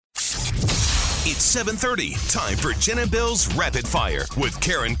It's 7:30. Time for Jen and Bill's Rapid Fire with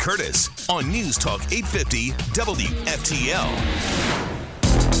Karen Curtis on News Talk 850 WFTL.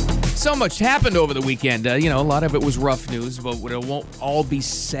 So much happened over the weekend. A lot of it was rough news, but it won't all be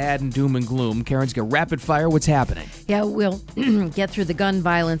sad and doom and gloom. Karen's got rapid fire. What's happening? Yeah, we'll get through the gun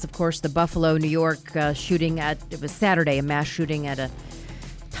violence. Of course, the Buffalo, New York shooting it was Saturday, a mass shooting at a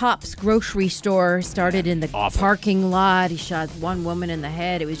Tops grocery store. Started in the parking lot. He shot one woman in the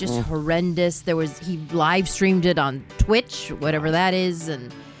head. It was just horrendous. He live streamed it on Twitch, whatever that is,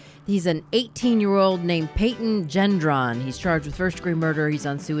 and he's an 18-year-old named Peyton Gendron. He's charged with first-degree murder. He's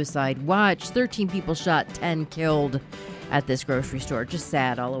on suicide watch. 13 people shot, 10 killed at this grocery store. Just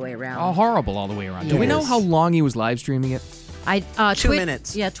sad all the way around. Oh, horrible all the way around. Yes. Do we know how long he was live streaming it? 2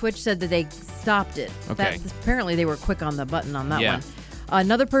 minutes. Yeah, Twitch said that they stopped it. Okay. Apparently they were quick on the button on that one.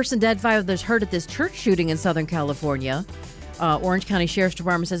 Another person dead, 5 others hurt at this church shooting in Southern California. Orange County Sheriff's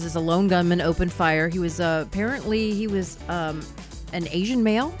Department says it's a lone gunman opened fire. He was apparently an Asian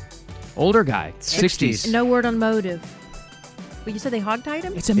male. Older guy, 60s. No word on motive. But you said they hogtied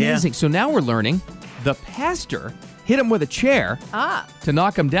him? It's amazing. Yeah. So now we're learning the pastor hit him with a chair to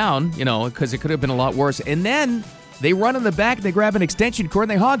knock him down, because it could have been a lot worse. And then they run in the back, they grab an extension cord,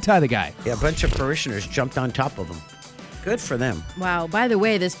 and they hogtie the guy. Yeah, a bunch of parishioners jumped on top of him. Good for them. Wow. By the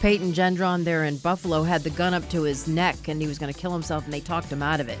way, this Peyton Gendron there in Buffalo had the gun up to his neck, and he was going to kill himself, and they talked him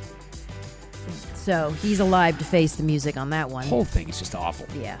out of it. So he's alive to face the music on that one. The whole thing is just awful.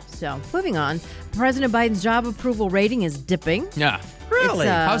 Yeah. So moving on. President Biden's job approval rating is dipping. Yeah. Really?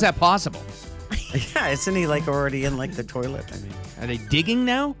 How's that possible? Yeah, isn't he already in the toilet? I mean, are they digging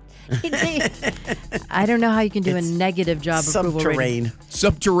now? I don't know how you can do a negative job approval rating.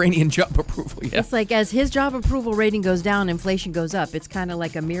 Subterranean job approval, yeah. It's like as his job approval rating goes down, inflation goes up. It's kind of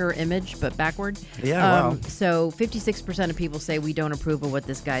like a mirror image, but backward. Yeah, wow. So 56% of people say we don't approve of what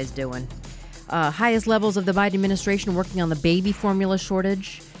this guy's doing. Highest levels of the Biden administration working on the baby formula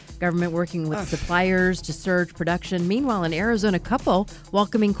shortage. Government working with suppliers to surge production. Meanwhile, an Arizona couple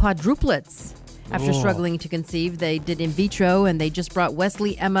welcoming quadruplets. After struggling to conceive, they did in vitro, and they just brought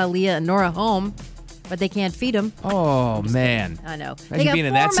Wesley, Emma, Leah, and Nora home, but they can't feed them. Oh, man. I know. Imagine they got being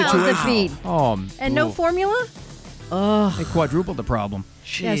in 4 that mouths situation. to feed. And no formula? They quadrupled the problem.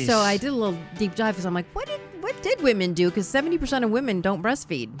 Jeez. Yeah, so I did a little deep dive because I'm like, what did women do? Because 70% of women don't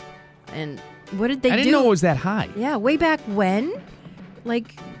breastfeed. And what did they do? I didn't know it was that high. Yeah, way back when,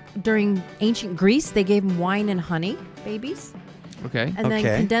 during ancient Greece, they gave them wine and honey, babies. Okay. And then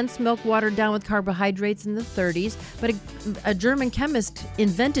condensed milk watered down with carbohydrates in the 30s. But a German chemist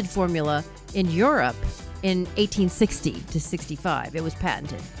invented formula in Europe in 1860 to 65. It was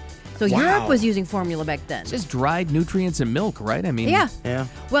patented. So Europe was using formula back then. It's just dried nutrients and milk, right? I mean, yeah.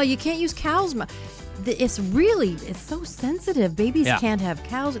 Well, you can't use cow's milk. It's so sensitive. Babies can't have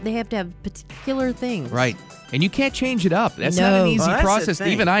cows. They have to have particular things. Right. And you can't change it up. That's not an easy process.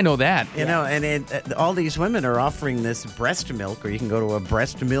 Even I know that. You know, and all these women are offering this breast milk, or you can go to a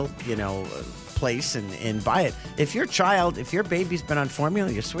breast milk, place and buy it. If your baby's been on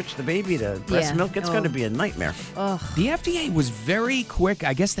formula, you switch the baby to breast milk, it's going to be a nightmare. Ugh. The FDA was very quick.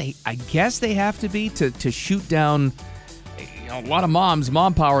 I guess they have to be to shoot down a lot of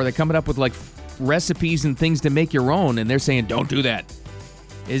mom power. They're coming up with recipes and things to make your own, and they're saying don't do that.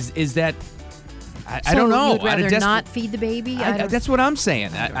 Is that? I don't know. You'd rather not feed the baby? That's what I'm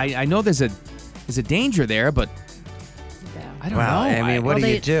saying. I know there's a danger there, but I don't know. I mean, what do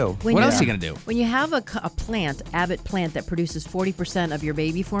you do? What else are you going to do? When you have a plant, Abbott plant, that produces 40% of your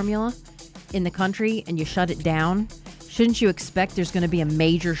baby formula in the country, and you shut it down, shouldn't you expect there's going to be a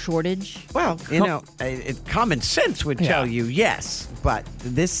major shortage? Well, common sense would tell you yes, but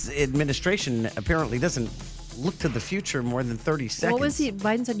this administration apparently doesn't look to the future more than 30 seconds. What was he?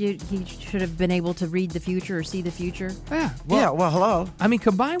 Biden said he should have been able to read the future or see the future. Yeah. Well, hello. I mean,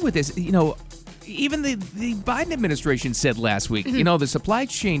 combined with this, even the Biden administration said last week, the supply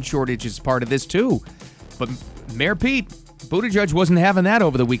chain shortage is part of this too. But Mayor Pete Buttigieg wasn't having that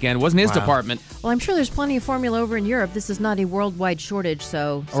over the weekend. It wasn't his department. Well, I'm sure there's plenty of formula over in Europe. This is not a worldwide shortage,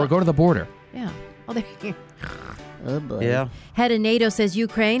 so... Or go to the border. Yeah. Oh, there you go. Oh, boy. Yeah. Head of NATO says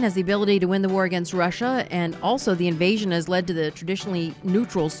Ukraine has the ability to win the war against Russia, and also the invasion has led to the traditionally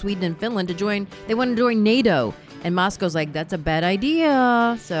neutral Sweden and Finland to join. They want to join NATO, and Moscow's like, that's a bad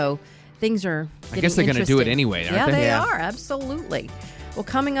idea. So things are getting I guess they're going to do it anyway, aren't they? Yeah, they are. Absolutely. Well,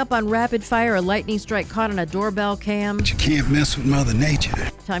 coming up on Rapid Fire, a lightning strike caught on a doorbell cam. But you can't mess with Mother Nature.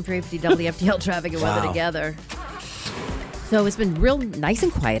 Time for 850 WFTL traffic and weather together. So it's been real nice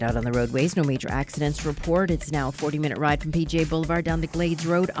and quiet out on the roadways. No major accidents to report. It's now a 40-minute ride from PGA Boulevard down to Glades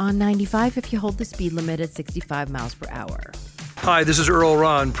Road on 95 if you hold the speed limit at 65 miles per hour. Hi, this is Earl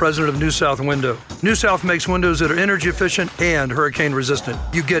Ron, president of New South Window. New South makes windows that are energy efficient and hurricane resistant.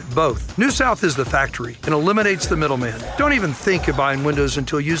 You get both. New South is the factory and eliminates the middleman. Don't even think of buying windows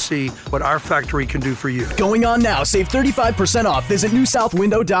until you see what our factory can do for you. Going on now. Save 35% off. Visit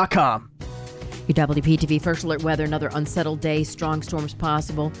newsouthwindow.com. Your WPTV First Alert weather, another unsettled day, strong storms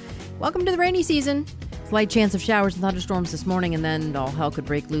possible. Welcome to the rainy season. Slight chance of showers and thunderstorms this morning, and then all hell could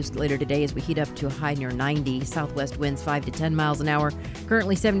break loose later today as we heat up to a high near 90. Southwest winds 5 to 10 miles an hour.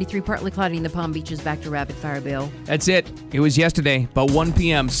 Currently 73, partly cloudy in the Palm Beaches. Back to rapid fire, Bill. That's it. It was yesterday, about 1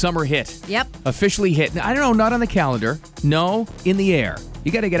 p.m. Summer hit. Yep. Officially hit. I don't know, not on the calendar. No, in the air.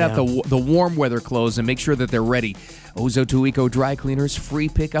 You got to get out the warm weather clothes and make sure that they're ready. Ozo2 Eco Dry Cleaners, free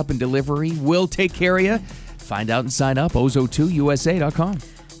pickup and delivery. We'll take care of you. Find out and sign up, ozo2usa.com.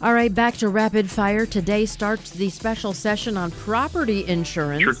 All right, back to rapid fire. Today starts the special session on property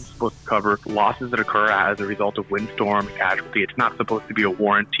insurance. Insurance is supposed to cover losses that occur as a result of windstorm and casualty. It's not supposed to be a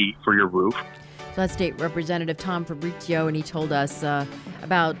warranty for your roof. So that's State Representative Tom Fabrizio, and he told us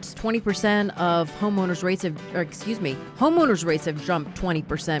about 20% of homeowners rates have jumped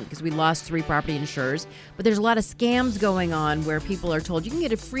 20% because we lost 3 property insurers. But there's a lot of scams going on where people are told you can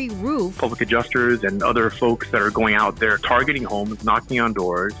get a free roof. Public adjusters and other folks that are going out there targeting homes, knocking on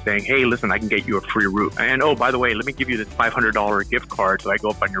doors, saying, hey, listen, I can get you a free roof. And oh, by the way, let me give you this $500 gift card so I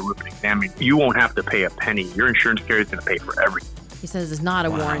go up on your roof and examine. You won't have to pay a penny. Your insurance carrier is going to pay for everything. He says it's not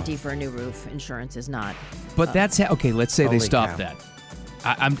a warranty for a new roof. Insurance is not. But that's okay. Let's say they stop that.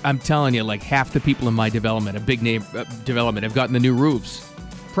 I'm telling you, like half the people in my development, a big name development, have gotten the new roofs.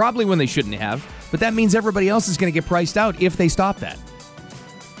 Probably when they shouldn't have. But that means everybody else is going to get priced out if they stop that.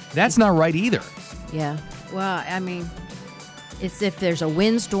 That's not right either. Yeah. Well, I mean, it's if there's a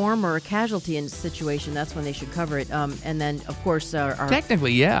windstorm or a casualty in situation, that's when they should cover it. And then, of course,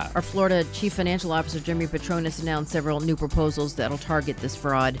 technically, yeah. Our Florida Chief Financial Officer, Jimmy Petronas, announced several new proposals that'll target this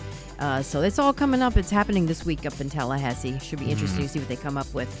fraud. So it's all coming up. It's happening this week up in Tallahassee. Should be interesting to see what they come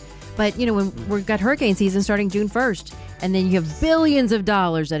up with. But, you know, when we've got hurricane season starting June 1st, and then you have billions of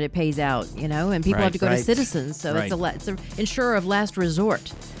dollars that it pays out, you know, and people have to go to Citizens. So it's an insurer of last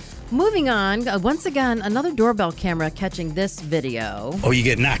resort. Moving on, once again, another doorbell camera catching this video. Oh, you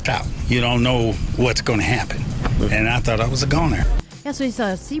get knocked out. You don't know what's going to happen. And I thought I was a goner. Yeah, so he's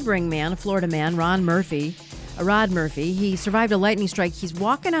a Sebring man, a Florida man, Rod Murphy. He survived a lightning strike. He's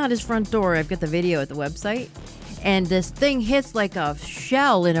walking out his front door. I've got the video at the website. And this thing hits like a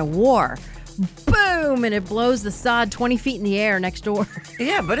shell in a war. Boom! And it blows the sod 20 feet in the air next door.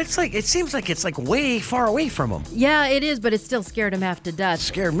 Yeah, but it seems like it's way far away from him. Yeah, it is, but it still scared him half to death.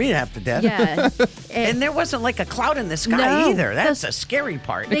 Scared me half to death. Yeah. And there wasn't like a cloud in the sky either. That's the scary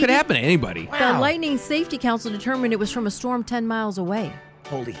part. It could happen to anybody. The Lightning Safety Council determined it was from a storm 10 miles away.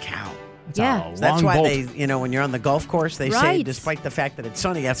 Holy cow. That's why they, when you're on the golf course, they say, despite the fact that it's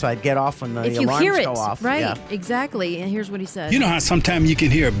sunny, that's why I'd get off when the alarms go off. Right, yeah. Exactly. And here's what he said. You know how sometimes you can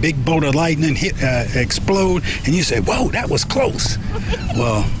hear a big bolt of lightning explode, and you say, whoa, that was close.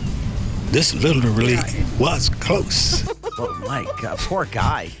 Well, this literally was close. Oh, my God. Poor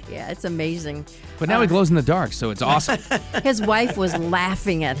guy. Yeah, it's amazing. But now he glows in the dark, so it's awesome. His wife was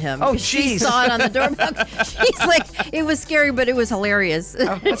laughing at him. Oh, she saw it on the doorbell. She's like, it was scary, but it was hilarious.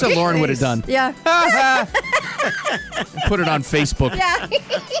 That's what Lauren would have done. Yeah. Put it on Facebook. Yeah.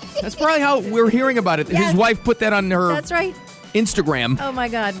 That's probably how we're hearing about it. Yes. His wife put that on her That's right. Instagram. Oh, my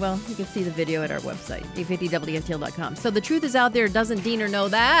God. Well, you can see the video at our website, 850WNTL.com. So the truth is out there. Doesn't Diener know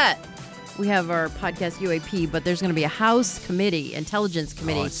that? We have our podcast UAP, but there's going to be a House committee, Intelligence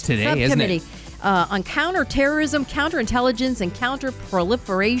Committee. Oh, it's today, isn't it? On counterterrorism, counterintelligence, and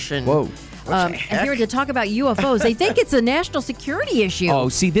counterproliferation. Whoa. And here to talk about UFOs. They think it's a national security issue. Oh,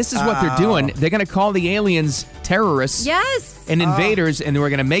 see, this is what they're doing. They're going to call the aliens terrorists and invaders, and we're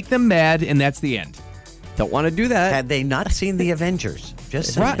going to make them mad, and that's the end. Don't want to do that. Had they not seen the Avengers?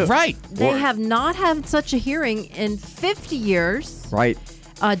 Just right. They have not had such a hearing in 50 years. Right.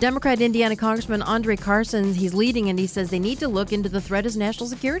 Democrat Indiana Congressman Andre Carson, he's leading, and he says they need to look into the threat as national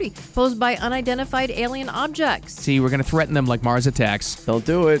security posed by unidentified alien objects. See, we're going to threaten them like Mars attacks. Don't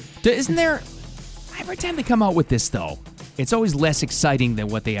do it. Isn't there... Every time they come out with this, though, it's always less exciting than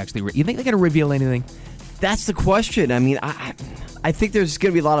what they actually... You think they're going to reveal anything? That's the question. I mean, I think there's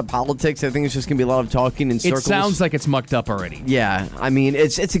going to be a lot of politics. I think it's just going to be a lot of talking in circles. It sounds like it's mucked up already. Yeah. I mean,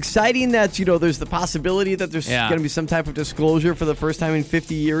 it's exciting that, there's the possibility that there's going to be some type of disclosure for the first time in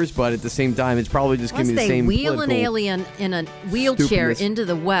 50 years, but at the same time, it's probably just going to be the same political wheel an alien in a wheelchair stupidness. into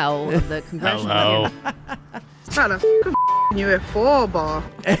the well of the congressional. Hello. UFO ball.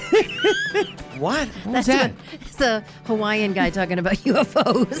 What? What was that? It's a Hawaiian guy talking about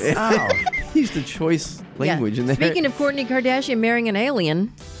UFOs. Oh. He used the choice language in there. Speaking of Kourtney Kardashian marrying an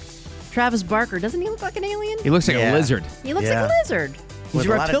alien, Travis Barker, doesn't he look like an alien? He looks like a lizard. He looks like a lizard. With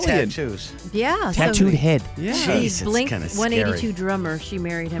He's a lot of reptilian. tattoos. Yeah. Tattooed head. Yeah. Jeez, He's it's Blink kinda 182 scary. drummer. She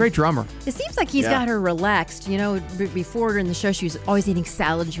married him. Great drummer. It seems like he's got her relaxed. You know, before in the show, she was always eating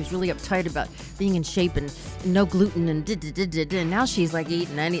salad and she was really uptight about being in shape and no gluten and and now she's like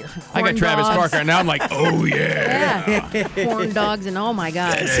eating corn I got Travis dogs. Barker, and now I'm like, oh, yeah. Yeah. Corn dogs and oh my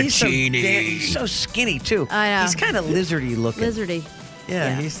God. He's so skinny, too. I know. He's kind of lizardy looking. Lizardy.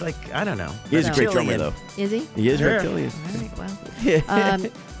 Yeah, he's like, I don't know. He is a great drummer, Reptilian. though. Is he? He is reptilian. All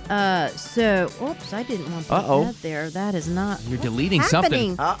right, well. So, oops, I didn't want to put that there. That is not. You're deleting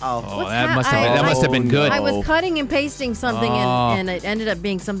happening? something. Uh-oh. Oh, What's that must have been good. I was cutting and pasting something, and it ended up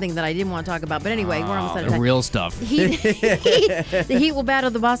being something that I didn't want to talk about. But anyway, we're almost out of The time. real stuff. The Heat will battle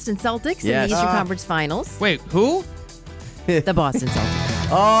the Boston Celtics in the Yes. Eastern Conference Finals. Wait, who? The Boston Celtics.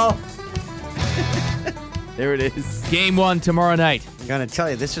 Oh. There it is. Game 1 tomorrow night. I'm going to tell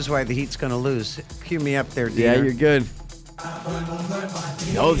you, this is why the Heat's going to lose. Cue me up there, Yeah, Dieter. you're good.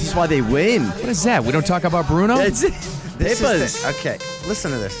 No, this is why they win. What is that? We don't talk about Bruno? It's This Pepas. is okay,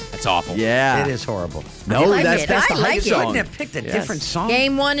 listen to this. That's awful. Yeah. It is horrible. No, I like that's it. that's the I hype like it. song. Couldn't have picked a Yes. different song.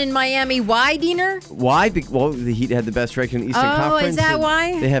 Game 1 in Miami. Why, Diener? Why? Well, the Heat had the best record in the Eastern Oh, is Conference. that and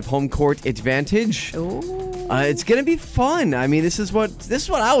why? They have home court advantage. Ooh. It's gonna be fun. I mean, this is what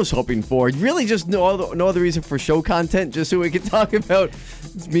I was hoping for. Really, just no other reason for show content, just so we can talk about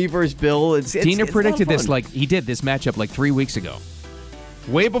it's me versus Bill. Diener it's predicted a lot of this fun. like he did this matchup like 3 weeks ago.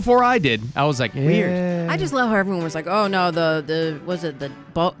 Way before I did. I was like, weird. I just love how everyone was like, "Oh no,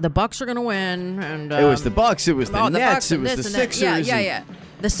 the Bucks are gonna win," and It was the Bucks. It was the the Nets. Bucks It and was the this and that. Sixers. Yeah.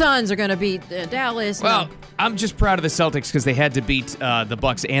 The Suns are gonna beat Dallas. Well, No. I'm just proud of the Celtics because they had to beat the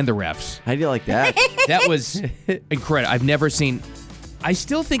Bucks and the refs. How do you like that? That was incredible. I've never seen. I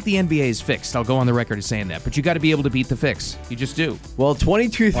still think the NBA is fixed. I'll go on the record as saying that. But you got to be able to beat the fix. You just do. Well,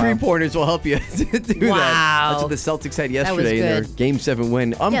 22 three-pointers will help you do that. Wow. That's what the Celtics had That was yesterday in their good. Game 7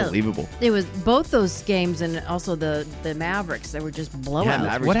 win. Unbelievable. It was both those games and also the Mavericks. They were just blowouts.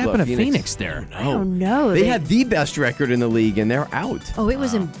 Mavericks What blew happened out to Phoenix there? I don't know. They had the best record in the league, and they're out. Oh, it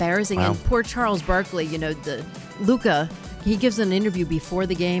was embarrassing. And poor Charles Barkley, the Luka, he gives an interview before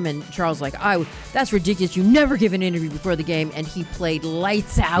the game, and Charles like, "Oh, that's ridiculous. You never give an interview before the game," and he played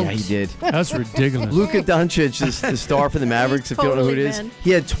lights out. Yeah, he did. That's ridiculous. Luka Doncic is the star for the Mavericks, if you don't know who it Totally, is. man. He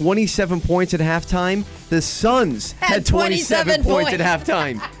had 27 points at halftime. The Suns had 27 points at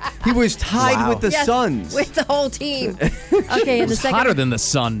halftime. He was tied with the Yes, Suns. with the whole team. Okay, in the It's hotter second than the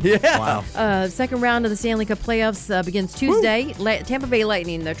sun. Yeah. Wow. second round of the Stanley Cup playoffs begins Tuesday. Tampa Bay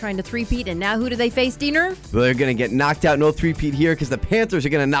Lightning, they're trying to three-peat, and now who do they face, Diener? They're going to get knocked out. No three-peat here because the Panthers are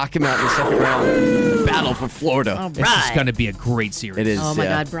going to knock him out in the second round. Battle for Florida. All This is right. going to be a great series. It is. Oh my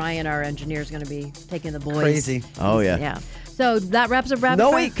yeah. God, Brian, our engineer, is going to be taking the boys. Crazy. Oh, yeah. Yeah. So that wraps up rapid No,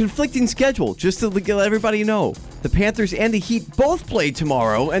 fire. wait, conflicting schedule. Just to let everybody know. The Panthers and the Heat both play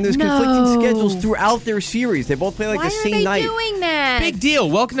tomorrow, and there's conflicting schedules throughout their series. They both play like Why the are same they night. doing that? Big deal.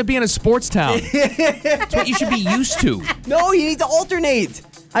 Welcome to being a sports town. That's what you should be used to. No, you need to alternate.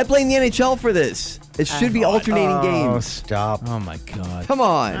 I blame the NHL for this. It should be alternating Oh, games. stop. Oh, my God. Come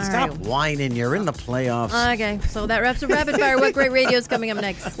on. Stop whining. You're in the playoffs. Okay, so that wraps up rapid fire. What great radio is coming up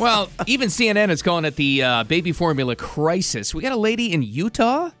next? Well, even CNN is calling it the baby formula crisis. We got a lady in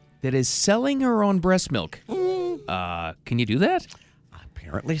Utah that is selling her own breast milk. Can you do that?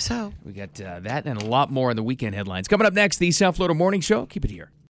 Apparently so. We got that and a lot more in the weekend headlines. Coming up next, the South Florida Morning Show. Keep it here.